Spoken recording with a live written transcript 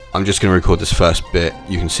I'm just going to record this first bit.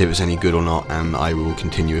 You can see if it's any good or not, and I will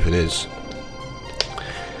continue if it is.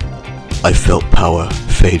 I felt power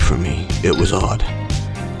fade from me. It was odd.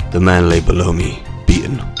 The man lay below me,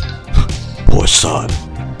 beaten. Poor sod.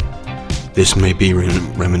 This may be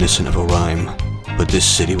reminiscent of a rhyme, but this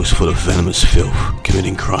city was full of venomous filth,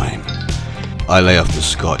 committing crime. I lay off the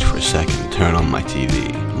scotch for a second, turn on my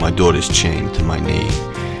TV. My daughter's chained to my knee.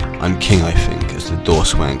 I'm king, I think, as the door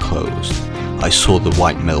swung closed. I saw the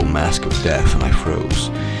white metal mask of death and I froze.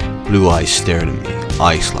 Blue eyes stared at me,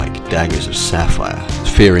 ice like daggers of sapphire.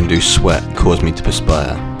 Fear-induced sweat caused me to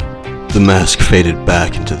perspire. The mask faded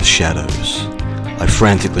back into the shadows. I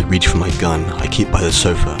frantically reach for my gun, I keep by the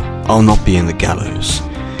sofa. I'll not be in the gallows.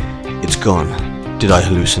 It's gone. Did I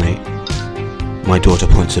hallucinate? My daughter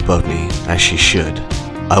points above me, as she should.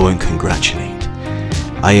 I won't congratulate.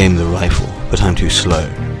 I aim the rifle, but I'm too slow.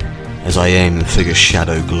 As I aim, the figure's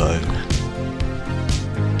shadow glow.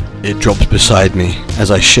 It drops beside me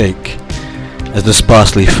as I shake, as the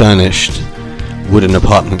sparsely furnished wooden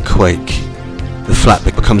apartment quake. The flat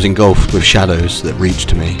becomes engulfed with shadows that reach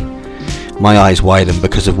to me. My eyes widen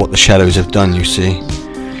because of what the shadows have done, you see.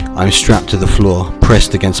 I'm strapped to the floor,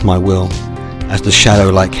 pressed against my will, as the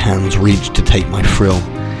shadow-like hands reach to take my frill.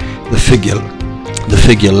 The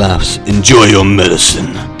figure laughs, "Enjoy your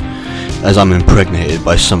medicine," as I'm impregnated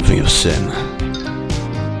by something of sin.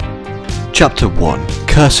 Chapter 1.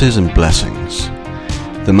 Curses and Blessings.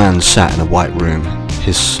 The man sat in a white room,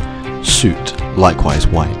 his suit likewise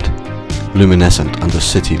white, luminescent under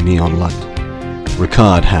city neon light.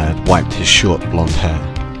 Ricard had wiped his short blonde hair,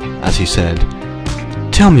 as he said,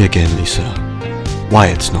 "Tell me again, Lisa, why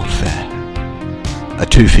it's not fair." A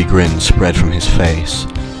toothy grin spread from his face.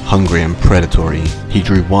 Hungry and predatory, he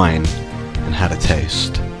drew wine and had a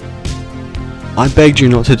taste. "I begged you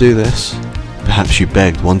not to do this." "Perhaps you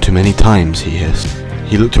begged one too many times," he hissed.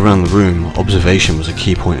 He looked around the room. Observation was a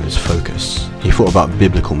key point of his focus. He thought about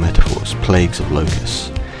biblical metaphors, plagues of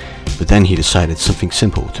locusts. But then he decided something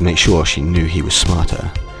simple to make sure she knew he was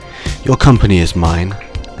smarter. "Your company is mine,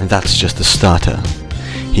 and that's just a starter."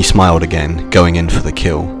 He smiled again, going in for the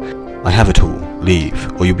kill. "I have it all.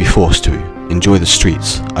 Leave, or you'll be forced to. Enjoy the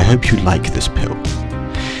streets. I hope you like this pill."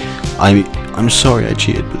 I'm sorry I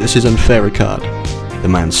cheated, but this is unfair, Ricard." The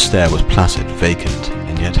man's stare was placid, vacant,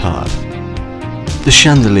 and yet hard. The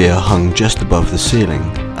chandelier hung just above the ceiling,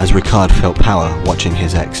 as Ricard felt power watching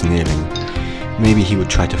his ex kneeling. Maybe he would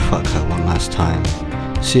try to fuck her one last time,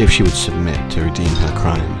 see if she would submit to redeem her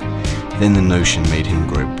crime. Then the notion made him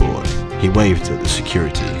grow bored. He waved at the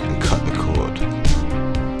security and cut the cord.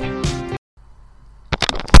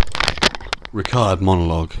 Ricard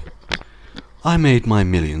monologue. "I made my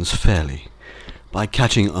millions fairly, by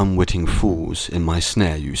catching unwitting fools in my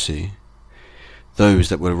snare, you see. Those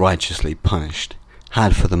that were righteously punished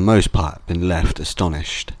had for the most part been left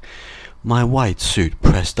astonished. My white suit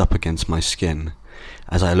pressed up against my skin,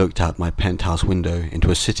 as I looked out my penthouse window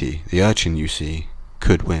into a city the urchin, you see,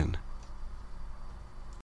 could win."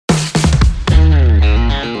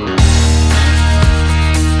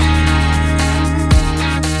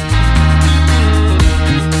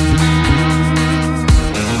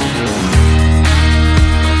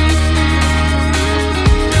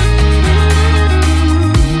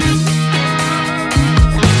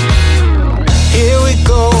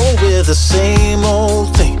 The same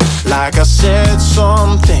old thing, like I said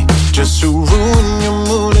something just to ruin your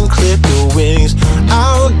mood and clip your wings.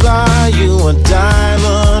 I would buy you a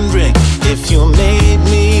diamond ring if you made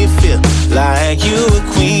me feel like you were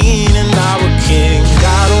queen and I were king.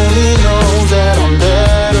 God only knows that I'm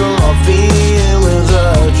better off being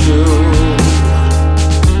without you.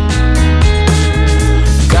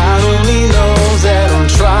 God only knows that I'm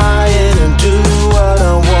trying to do what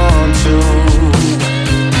I want to.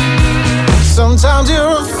 Sometimes you're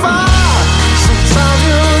a fire, sometimes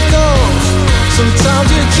you're a ghost. Sometimes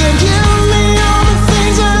you can give me all the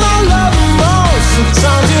things that I love the most.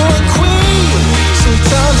 Sometimes you're a queen,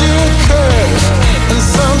 sometimes you're a curse.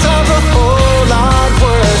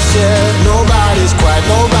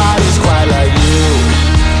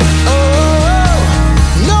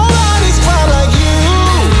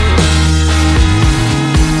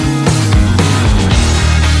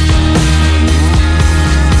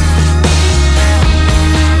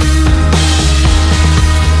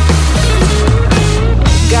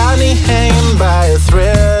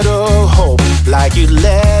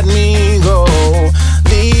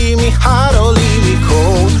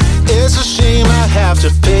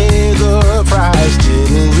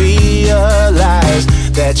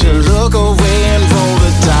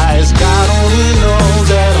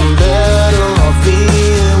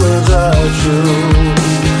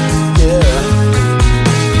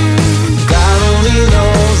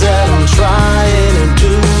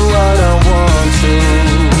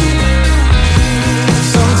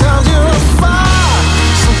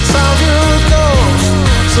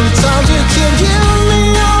 Sometimes you can give me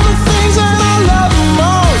all the things that I love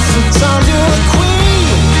most. Sometimes you're a queen,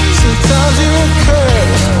 sometimes you're a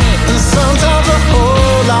curse, and sometimes a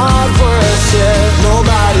whole lot worse. Yeah,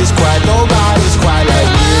 nobody's quite like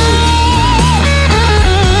you.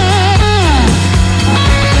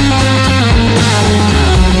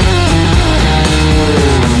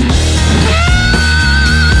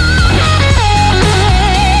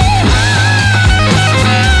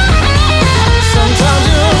 Sometimes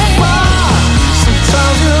you're a fire,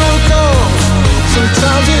 sometimes you're a ghost.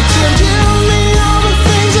 Sometimes you can give me all the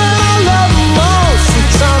things that I love most.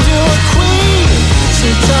 Sometimes you're a queen,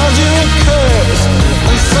 sometimes you're a curse,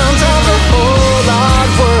 and sometimes a whole lot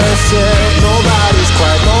worse. Yeah, nobody's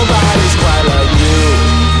quite like you.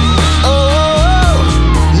 Oh,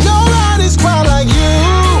 nobody's quite like you.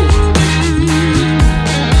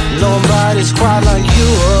 Nobody's quite like you.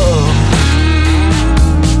 Oh,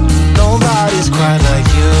 nobody's quite like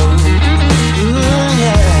you.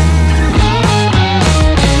 Yeah.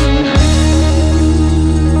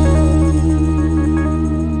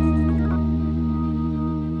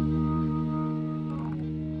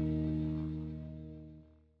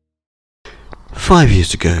 5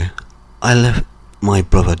 years ago, I left my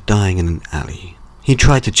brother dying in an alley. He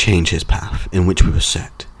tried to change his path in which we were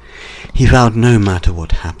set. He vowed no matter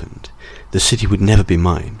what happened, the city would never be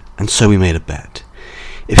mine, and so we made a bet.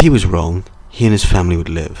 If he was wrong, he and his family would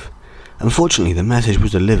live. Unfortunately, the message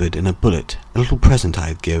was delivered in a bullet, a little present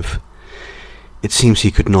I'd give. It seems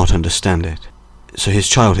he could not understand it. So his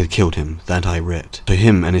child had killed him, that I writ. To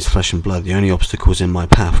him and his flesh and blood, the only obstacles in my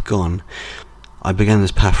path gone. I began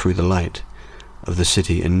this path through the light of the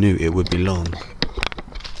city and knew it would be long.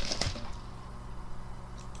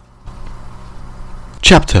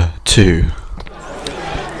 Chapter 2.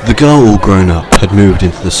 The girl, all grown up, had moved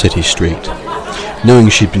into the city street. Knowing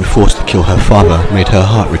she'd been forced to kill her father made her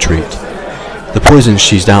heart retreat. The poison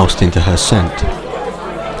she'd doused into her scent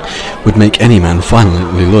would make any man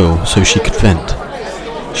violently loyal so she could vent.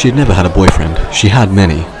 She had never had a boyfriend, she had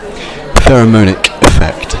many. Pheromonic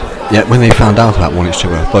effect. Yet when they found out about one each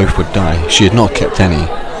other, both would die. She had not kept any.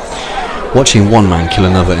 Watching one man kill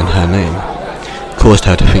another in her name caused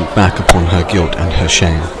her to think back upon her guilt and her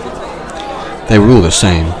shame. They were all the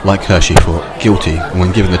same, like her she thought, guilty, and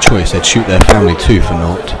when given the choice they'd shoot their family too for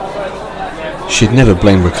naught. She'd never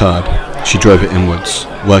blamed Ricard, she drove it inwards,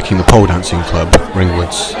 working the pole dancing club,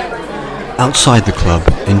 ringwards. Outside the club,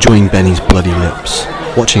 enjoying Benny's bloody lips,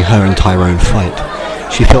 watching her and Tyrone fight,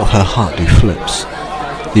 she felt her heart do flips.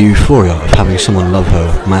 The euphoria of having someone love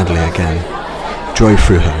her madly again drove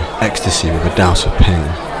through her, ecstasy with a douse of pain.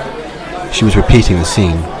 She was repeating the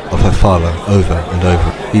scene of her father over and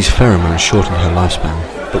over. These pheromones shortened her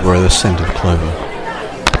lifespan, but were the scent of clover.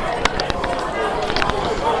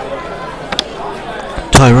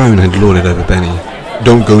 Tyrone had lorded over Benny.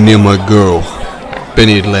 "Don't go near my girl."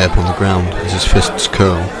 Benny had lay upon the ground as his fists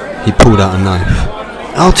curled. He pulled out a knife.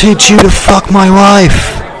 "I'll teach you to fuck my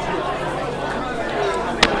wife!"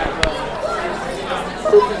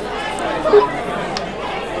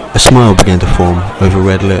 A smile began to form over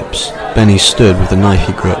red lips. Benny stood with the knife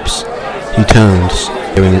he grips. He turns,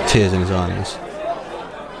 hearing the tears in his eyes.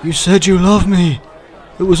 "You said you loved me.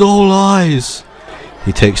 It was all lies."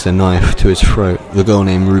 He takes the knife to his throat. The girl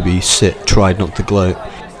named Ruby tried not to gloat.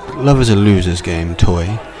 Love is a loser's game,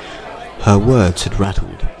 toy. Her words had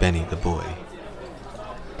rattled Benny the boy.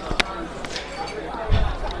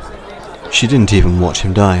 She didn't even watch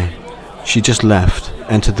him die. She just left,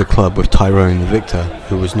 entered the club with Tyrone the victor,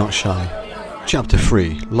 who was not shy. Chapter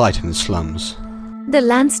 3. Light in the Slums. The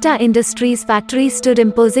Landstar Industries factory stood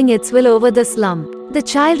imposing its will over the slum. The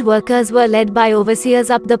child workers were led by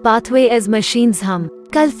overseers up the pathway as machines hum.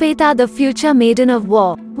 Kalfeta, the future maiden of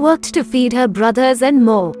war, worked to feed her brothers and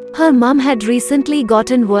more. Her mum had recently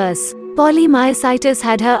gotten worse. Polymyositis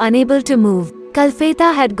had her unable to move.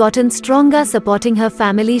 Kalfeta had gotten stronger, supporting her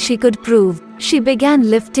family she could prove. She began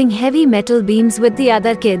lifting heavy metal beams with the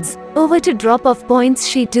other kids. Over to drop off points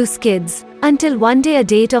she too skids. Until one day, a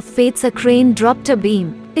date of fates, a crane dropped a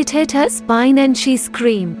beam. It hit her spine and she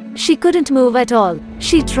screamed. She couldn't move at all.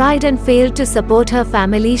 She tried and failed to support her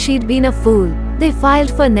family. She'd been a fool. They filed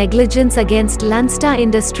for negligence against Landstar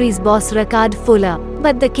Industries boss Ricard Fuller.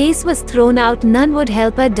 But the case was thrown out, none would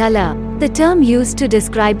help a duller. The term used to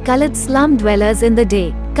describe colored slum dwellers in the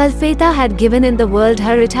day Kalfeta had given in the world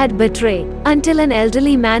her it had betrayed. Until an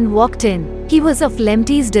elderly man walked in. He was of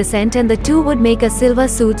Lemte's descent, and the two would make a silver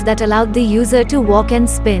suit that allowed the user to walk and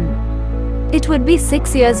spin. It would be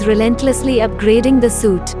 6 years relentlessly upgrading the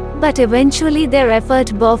suit. But eventually their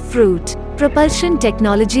effort bore fruit. Propulsion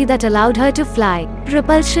technology that allowed her to fly.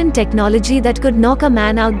 Propulsion technology that could knock a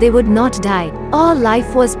man out, they would not die. All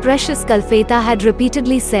life was precious, Kalfeta had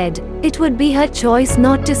repeatedly said. It would be her choice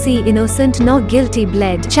not to see innocent nor guilty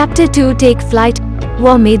bled. Chapter 2 Take Flight.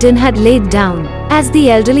 War Maiden had laid down. As the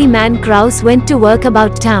elderly man Kraus went to work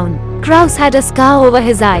about town, Kraus had a scar over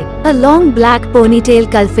his eye, a long black ponytail.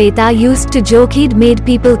 Kalfeta used to joke he'd made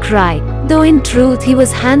people cry, though in truth he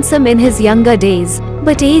was handsome in his younger days.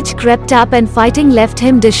 But age crept up and fighting left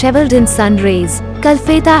him disheveled in sun rays.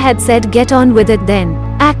 Kalfeta had said get on with it then,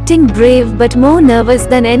 acting brave but more nervous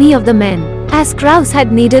than any of the men. As Kraus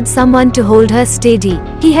had needed someone to hold her steady,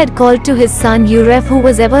 he had called to his son Yuref, who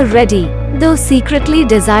was ever ready, though secretly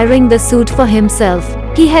desiring the suit for himself.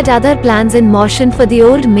 He had other plans in motion for the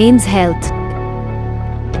old man's health.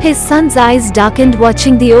 His son's eyes darkened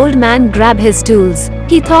watching the old man grab his tools.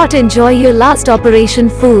 He thought, enjoy your last operation,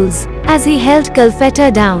 fools. As he held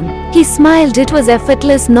Kalfeta down, he smiled. It was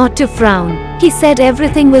effortless not to frown. He said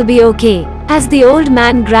everything will be okay. As the old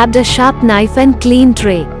man grabbed a sharp knife and clean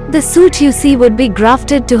tray, the suit you see would be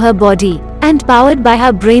grafted to her body, and powered by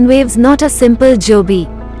her brainwaves, not a simple Joby.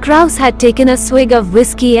 Kraus had taken a swig of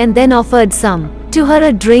whiskey and then offered some. To her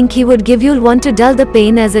a drink he would give, you'll want to dull the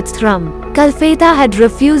pain as it's thrum. Kalfeta had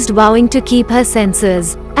refused, vowing to keep her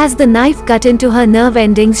senses. As the knife cut into her nerve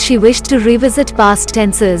endings, she wished to revisit past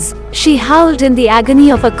tenses. She howled in the agony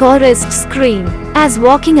of a chorused scream. As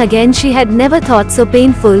walking again she had never thought so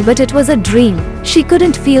painful, but it was a dream. She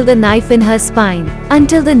couldn't feel the knife in her spine.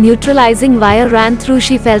 Until the neutralizing wire ran through,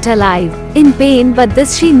 she felt alive. In pain, but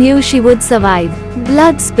this she knew she would survive.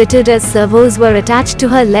 Blood spitted as servos were attached to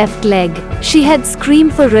her left leg. She had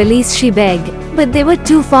screamed for release, she begged. But they were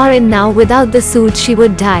too far in now. Without the suit she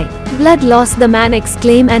would die. Blood loss, the man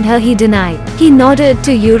exclaimed, and her he denied. He nodded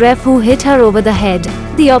to Yuref, who hit her over the head.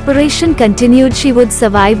 The operation continued. She would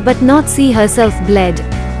survive but not see herself bled.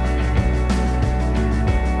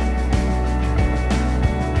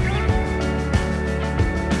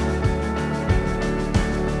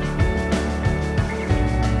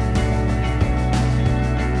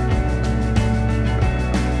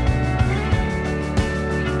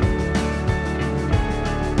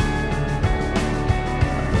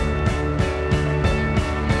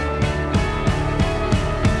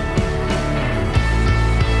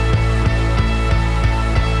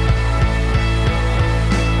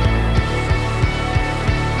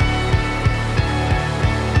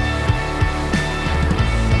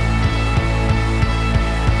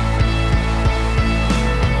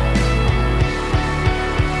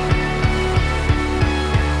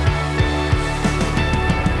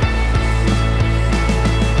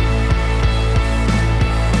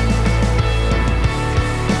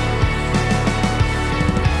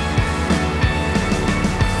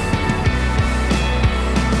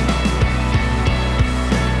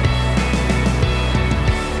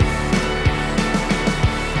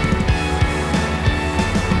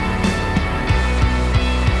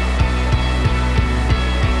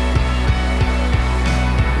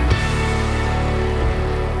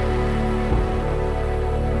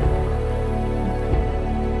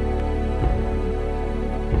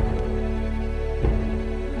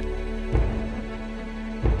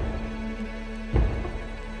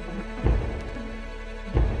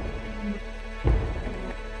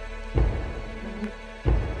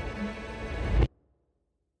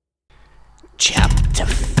 Chapter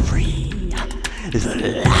 3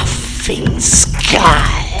 The Laughing Skull.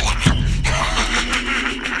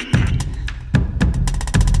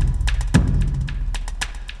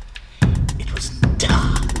 It was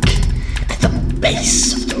dark at the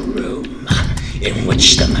base of the room in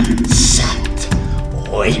which the man sat,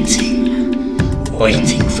 waiting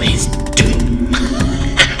for his doom.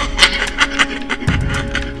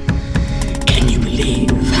 Can you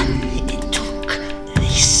believe it took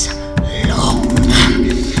this long?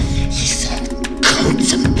 He sat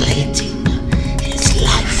contemplating. His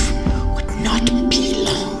life would not be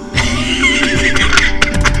long.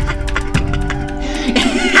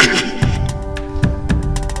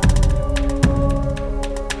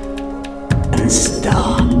 And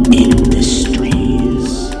Star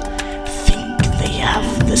Industries think they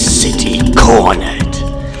have the city cornered.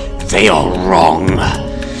 They are wrong.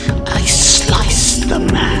 I slice the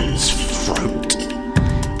man's throat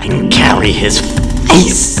and carry his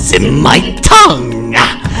face in my tongue.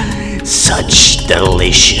 Such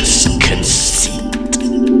delicious conceit.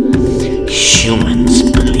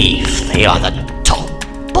 Humans believe they are the top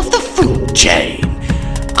of the food chain.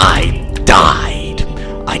 I died.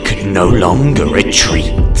 I could no longer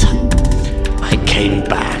retreat. I came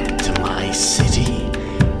back to my city,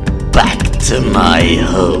 back to my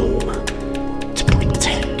home.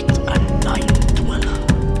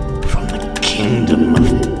 kingdom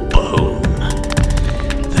of bone.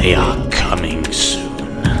 They are coming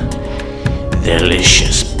soon.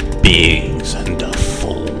 Delicious beings under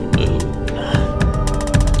full moon.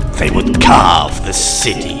 They would carve the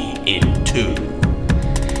city in two,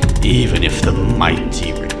 even if the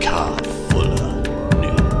mighty Ricard Fuller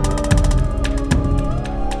knew.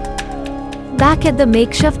 Back at the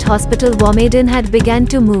makeshift hospital, Wormaiden had begun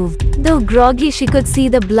to move. Though groggy, she could see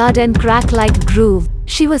the blood and crack like groove.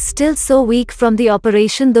 She was still so weak from the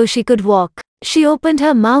operation, though she could walk. She opened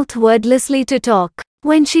her mouth wordlessly to talk.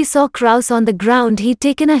 When she saw Kraus on the ground, he'd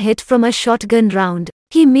taken a hit from a shotgun round.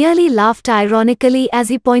 He merely laughed ironically as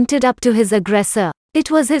he pointed up to his aggressor.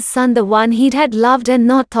 It was his son, the one he'd had loved and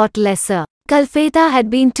not thought lesser. Kalfeta had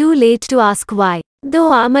been too late to ask why.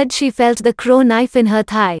 Though armored, she felt the crow knife in her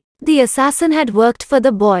thigh. The assassin had worked for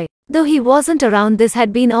the boy. Though he wasn't around, this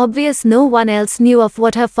had been obvious. No one else knew of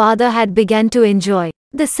what her father had begun to enjoy.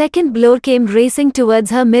 The second blow came racing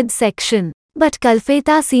towards her midsection. But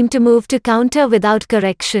Kalfeta seemed to move to counter without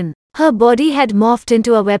correction. Her body had morphed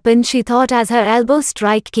into a weapon, she thought, as her elbow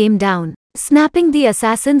strike came down. Snapping the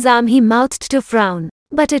assassin's arm, he mouthed to frown.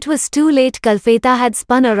 But it was too late. Kalfeta had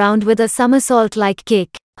spun around with a somersault-like kick.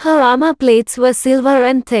 Her armor plates were silver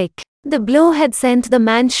and thick. The blow had sent the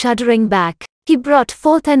man shuddering back. He brought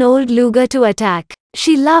forth an old Luger to attack.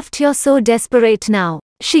 She laughed. "You're so desperate now."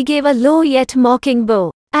 She gave a low yet mocking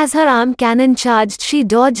bow. As her arm cannon charged, she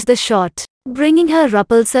dodged the shot, bringing her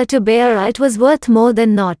repulsor to bear. It was worth more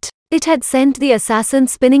than naught. It had sent the assassin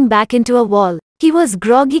spinning back into a wall. He was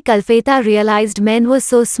groggy. Kalfeta realized men were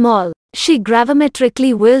so small. She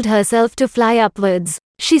gravimetrically willed herself to fly upwards.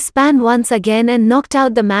 She span once again and knocked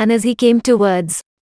out the man as he came towards.